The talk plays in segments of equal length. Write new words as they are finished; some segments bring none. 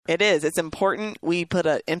It is. It's important. We put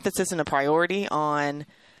an emphasis and a priority on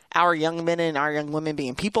our young men and our young women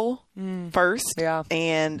being people first. Yeah.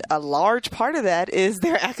 And a large part of that is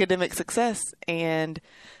their academic success. And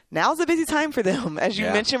now's a busy time for them. As you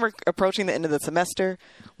mentioned, we're approaching the end of the semester.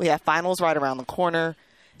 We have finals right around the corner,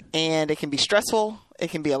 and it can be stressful. It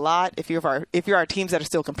can be a lot. If you're our teams that are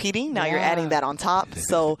still competing, now you're adding that on top.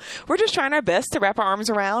 So we're just trying our best to wrap our arms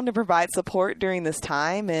around and provide support during this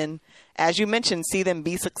time. And as you mentioned, see them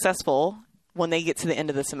be successful when they get to the end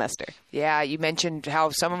of the semester. Yeah, you mentioned how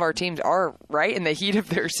some of our teams are right in the heat of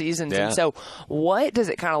their seasons. Yeah. And so what does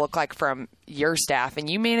it kind of look like from your staff? And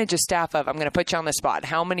you manage a staff of, I'm going to put you on the spot,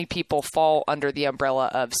 how many people fall under the umbrella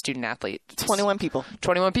of student athletes? 21 people.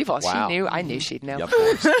 21 people. Wow. She knew. I knew she'd know. Yeah, of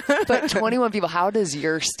course. But 21 people, how does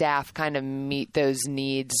your staff kind of meet those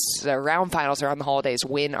needs around finals, around the holidays,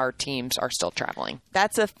 when our teams are still traveling?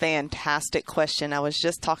 That's a fantastic question. I was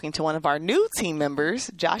just talking to one of our new team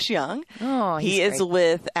members, Josh Young. Oh, he is great.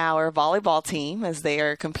 with our volleyball team as they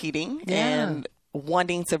are competing and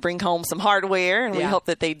wanting to bring home some hardware, and we hope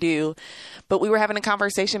that they do. But we were having a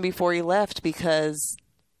conversation before he left because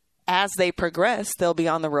as they progress, they'll be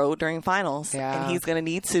on the road during finals. Yeah. And he's going to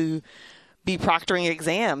need to be proctoring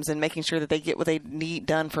exams and making sure that they get what they need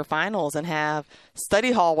done for finals and have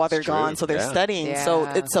study hall while they're gone. So they're studying. Yeah. So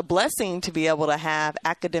it's a blessing to be able to have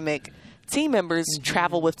academic team members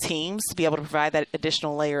travel with teams to be able to provide that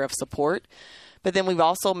additional layer of support. But then we've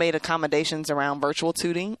also made accommodations around virtual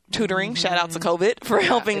tutoring. Shout out to COVID for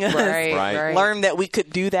helping us learn that we could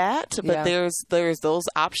do that. But there's those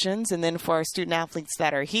options. And then for our student athletes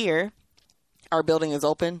that are here, our building is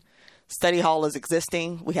open. Study hall is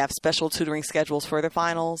existing. We have special tutoring schedules for the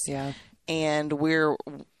finals. Yeah. And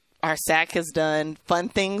our SAC has done fun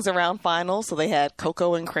things around finals. So they had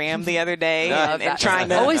cocoa and cram the other day, and trying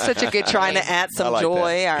to always such a good trying thing. to add some like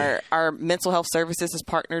joy. Our mental health services has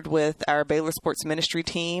partnered with our Baylor Sports Ministry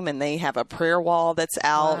team, and they have a prayer wall that's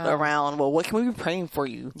out around. Well, what can we be praying for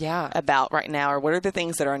you about right now, or what are the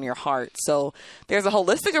things that are on your heart? So there's a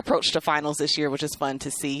holistic approach to finals this year, which is fun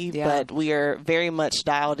to see. Yeah. But we are very much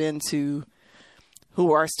dialed into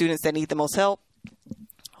who are students that need the most help.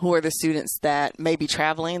 Who are the students that may be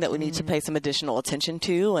traveling that we need to pay some additional attention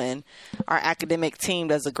to? And our academic team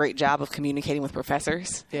does a great job of communicating with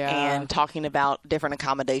professors and talking about different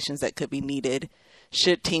accommodations that could be needed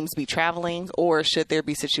should teams be traveling or should there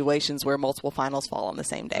be situations where multiple finals fall on the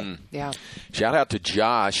same day. Yeah. Shout out to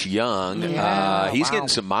Josh Young. He's getting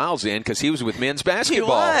some miles in because he was with men's basketball.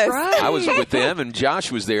 He was. Right. I was with them, and Josh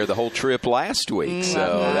was there the whole trip last week.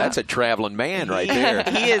 So that's a traveling man right there.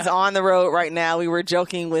 He is on the road right now. We were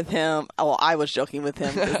joking with him. Well, I was joking with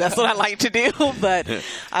him because that's what I like to do. But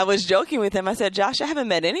I was joking with him. I said, Josh, I haven't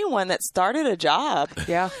met anyone that started a job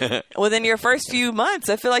within your first few months.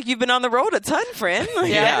 I feel like you've been on the road a ton, friend.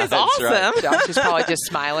 That is that's awesome. right. Josh is probably just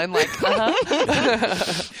smiling like,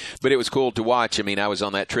 But it was cool to watch. I mean, I was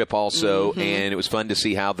on that trip also, and it was fun to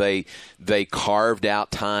see how they carved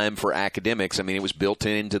out time for academics. I mean, it was built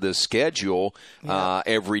into the schedule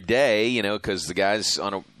every day, because the guys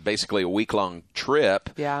on basically a week-long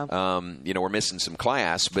trip, we're missing some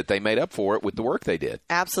class, but they made up for it with the work they did.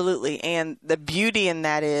 Absolutely. And the beauty in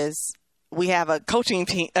that is we have a coaching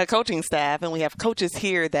staff, and we have coaches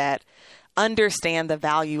here that understand the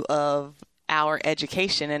value of our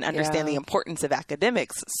education and understand the importance of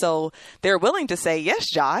academics. So they're willing to say, yes,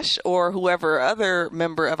 Josh, or whoever other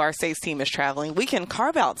member of our SACE team is traveling, we can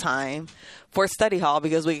carve out time for study hall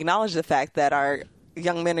because we acknowledge the fact that our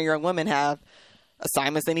young men or young women have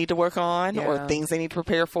assignments they need to work on or things they need to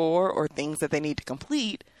prepare for or things that they need to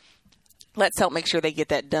complete. Let's help make sure they get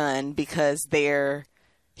that done because they're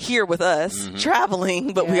here with us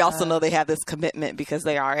traveling, but we also know they have this commitment because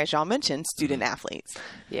they are, as y'all mentioned, student athletes.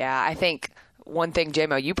 Yeah, I think one thing,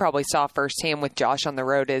 JMO, you probably saw firsthand with Josh on the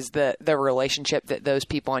road is the relationship that those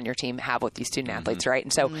people on your team have with these student athletes, right?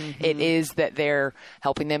 And so it is that they're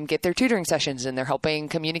helping them get their tutoring sessions and they're helping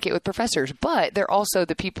communicate with professors, but they're also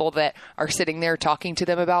the people that are sitting there talking to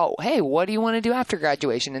them about, hey, what do you want to do after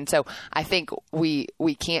graduation? And so I think we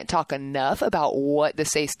can't talk enough about what the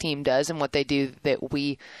SACE team does and what they do that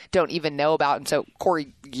we don't even know about. And so,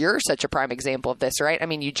 Cori, you're such a prime example of this, right? I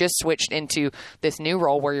mean, you just switched into this new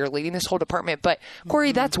role where you're leading this whole department. But,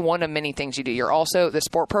 Cori, that's one of many things you do. You're also the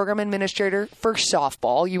sport program administrator for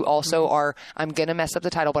softball. You also are, I'm going to mess up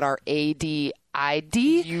the title, but our ADID.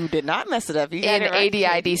 You did not mess it up. You got it right.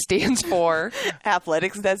 ADID stands for?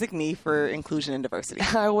 Athletics Designee for Inclusion and Diversity.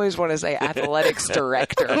 I always want to say Athletics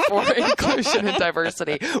Director for Inclusion and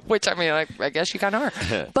Diversity, which, I mean, I guess you kind of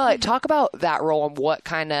are. But talk about that role and what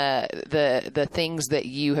kind of the things that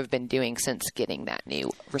you have been doing since getting that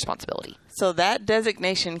new responsibility. So that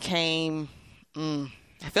designation came, I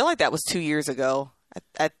feel like that was 2 years ago.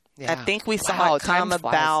 I think we saw it come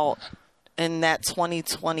about in that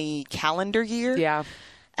 2020 calendar year. Yeah.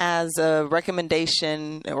 As a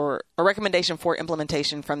recommendation for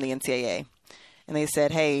implementation from the NCAA. And they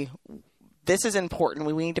said, hey, this is important.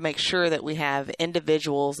 We need to make sure that we have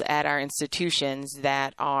individuals at our institutions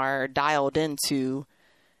that are dialed into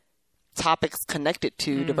topics connected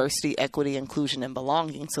to diversity, equity, inclusion, and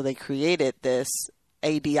belonging. So they created this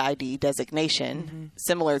ADID designation,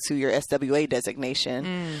 similar to your SWA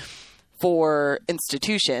designation, for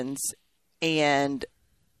institutions. And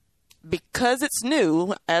because it's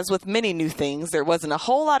new, as with many new things, there wasn't a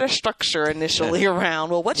whole lot of structure initially around,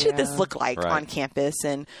 well, what should this look like on campus,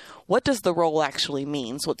 and what does the role actually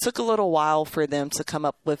mean? So it took a little while for them to come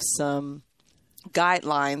up with some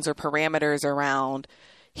guidelines or parameters around,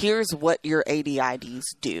 here's what your ADIDs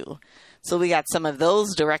do. So we got some of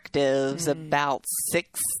those directives about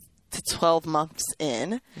 6 to 12 months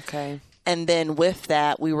in. Okay. And then with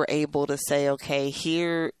that, we were able to say, okay,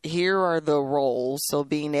 here are the roles. So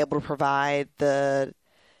being able to provide the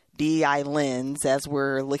DEI lens as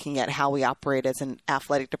we're looking at how we operate as an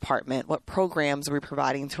athletic department, what programs are we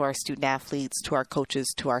providing to our student athletes, to our coaches,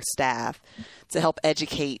 to our staff to help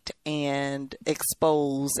educate and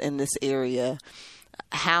expose in this area.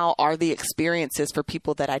 How are the experiences for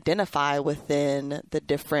people that identify within the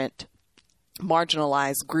different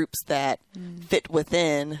marginalized groups that fit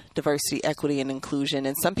within diversity, equity, and inclusion?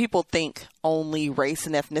 And some people think only race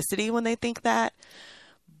and ethnicity when they think that,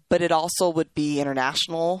 but it also would be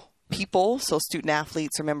international people. So student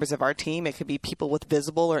athletes or members of our team. It could be people with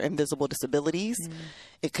visible or invisible disabilities.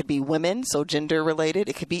 It could be women, so gender related.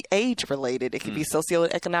 It could be age related. It could be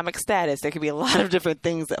socioeconomic status. There could be a lot of different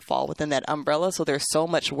things that fall within that umbrella. So there's so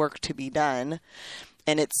much work to be done,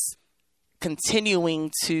 and it's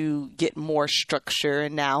continuing to get more structure.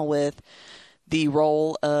 And now with the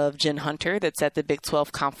role of Jen Hunter that's at the Big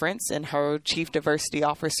 12 Conference and her Chief Diversity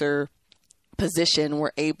Officer position,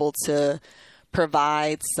 we're able to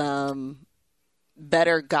provide some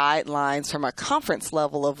better guidelines from a conference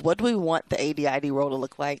level of what do we want the ADID role to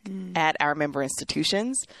look like at our member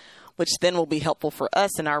institutions, which then will be helpful for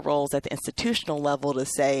us in our roles at the institutional level to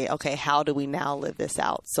say, okay, how do we now live this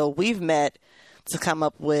out? So we've met to come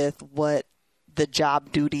up with what the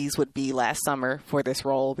job duties would be last summer for this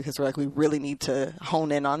role, because we're like, we really need to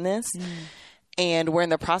hone in on this. And we're in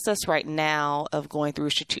the process right now of going through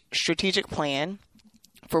a strategic plan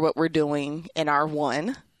for what we're doing in our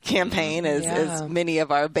one campaign, as many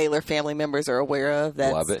of our Baylor family members are aware of.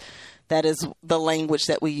 Love it. That is the language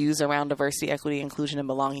that we use around diversity, equity, inclusion, and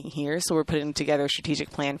belonging here. So we're putting together a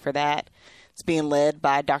strategic plan for that. It's being led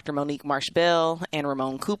by Dr. Monique Marsh-Bell and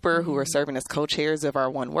Ramon Cooper, who are serving as co-chairs of our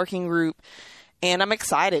one working group. And I'm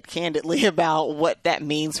excited, candidly, about what that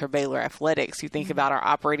means for Baylor athletics. You think about our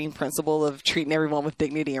operating principle of treating everyone with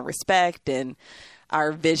dignity and respect, and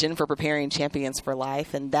our vision for preparing champions for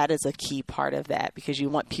life. And that is a key part of that, because you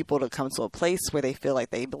want people to come to a place where they feel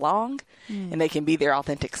like they belong and they can be their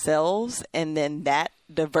authentic selves. And then that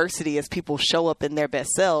diversity, as people show up in their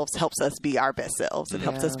best selves, helps us be our best selves and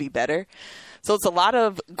helps us be better. So it's a lot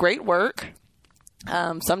of great work.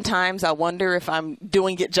 Sometimes I wonder if I'm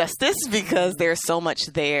doing it justice, because there's so much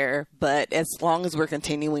there. But as long as we're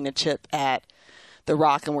continuing to chip at the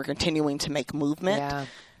rock and we're continuing to make movement,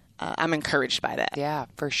 I'm encouraged by that. Yeah,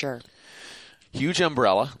 for sure. Huge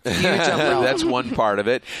umbrella. That's one part of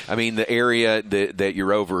it. I mean, the area that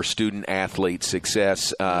you're over, student athlete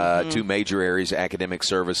success, two major areas, academic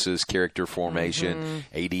services, character formation,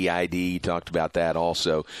 ADID, talked about that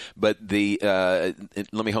also. But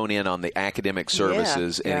let me hone in on the academic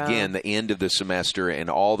services. And again, the end of the semester and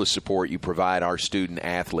all the support you provide our student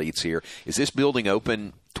athletes here. Is this building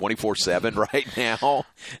open 24/7 right now?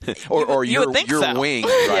 or you would think your so. wing,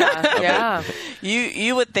 right? Yeah.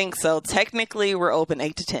 You would think so. Technically, we're open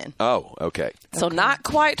 8 to 10. Oh, okay. So not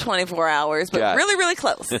quite 24 hours, but really, really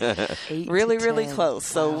close. Really, really 10. close.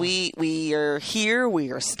 So we are here.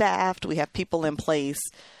 We are staffed. We have people in place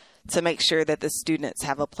to make sure that the students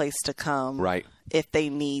have a place to come if they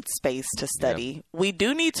need space to study. We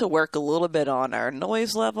do need to work a little bit on our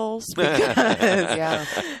noise levels, because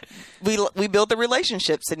we build the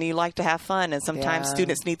relationships and you like to have fun, and sometimes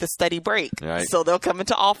students need the study break. So they'll come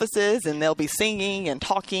into offices and they'll be singing and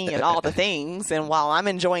talking and all the things, and while I'm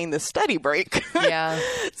enjoying the study break,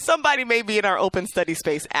 somebody may be in our open study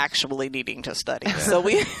space actually needing to study. So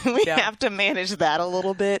we have to manage that a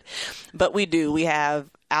little bit. But we have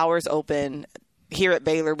hours open here at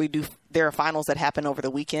Baylor. There are finals that happen over the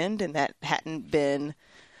weekend, and that hadn't been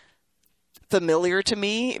familiar to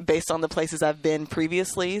me based on the places I've been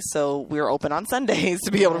previously. So we're open on Sundays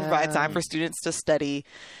to be able to provide time for students to study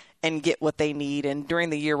and get what they need. And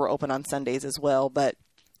during the year, we're open on Sundays as well. But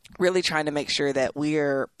really trying to make sure that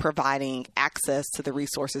we're providing access to the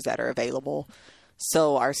resources that are available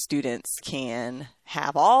so our students can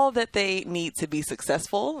have all that they need to be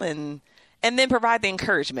successful and then provide the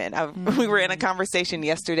encouragement. We were in a conversation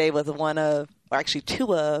yesterday with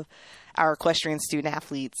two of our equestrian student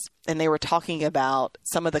athletes, and they were talking about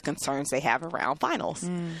some of the concerns they have around finals.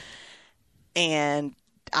 And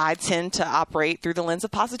I tend to operate through the lens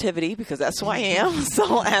of positivity because that's who I am.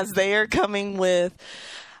 So as they are coming with,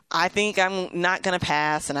 I think I'm not going to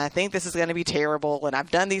pass, and I think this is going to be terrible, and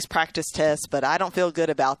I've done these practice tests, but I don't feel good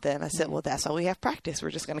about them. I said, well, that's why we have practice.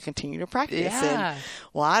 We're just going to continue to practice. Yeah. And,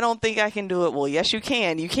 well, I don't think I can do it. Well, yes, you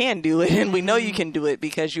can. You can do it, and we know you can do it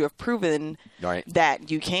because you have proven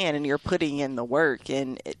that you can, and you're putting in the work.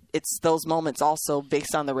 And it's those moments also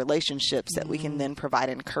based on the relationships that we can then provide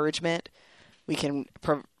encouragement. We can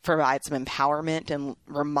provide some empowerment and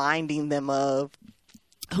reminding them of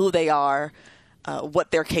who they are, what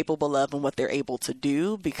they're capable of and what they're able to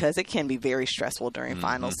do, because it can be very stressful during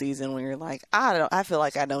final season when you're like, I feel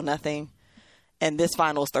like I know nothing, and this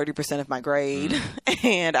final is 30% of my grade,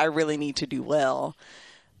 and I really need to do well.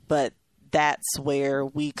 But that's where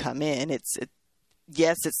we come in.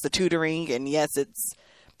 Yes, it's the tutoring, and yes, it's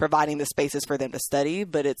providing the spaces for them to study,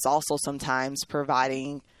 but it's also sometimes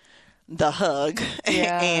providing the hug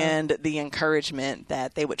and the encouragement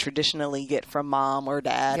that they would traditionally get from mom or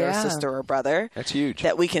dad or sister or brother. That's huge.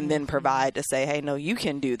 That we can then provide to say, hey, no, you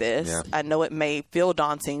can do this. Yeah. I know it may feel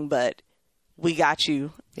daunting, but we got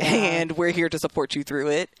you, and we're here to support you through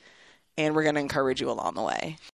it, and we're going to encourage you along the way.